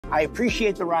I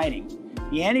appreciate the writing.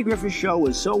 The Andy Griffith Show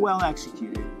was so well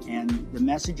executed, and the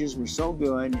messages were so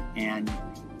good, and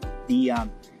the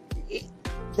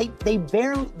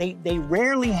they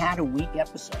rarely had a weak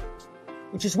episode,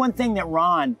 which is one thing that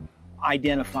Ron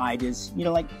identified is, you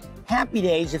know, like Happy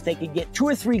Days, if they could get 2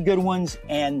 or 3 good ones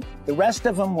and the rest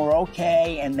of them were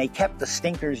okay and they kept the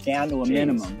stinkers down to a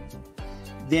minimum,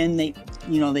 then they,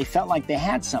 you know, they felt like they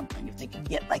had something. If they could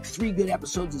get like 3 good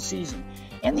episodes a season.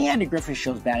 And the Andy Griffith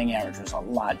Show's batting average was a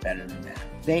lot better than that.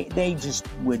 They just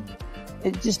would,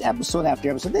 just episode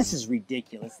after episode. This is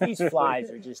ridiculous. These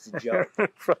flies are just a joke.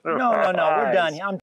 No, we're done.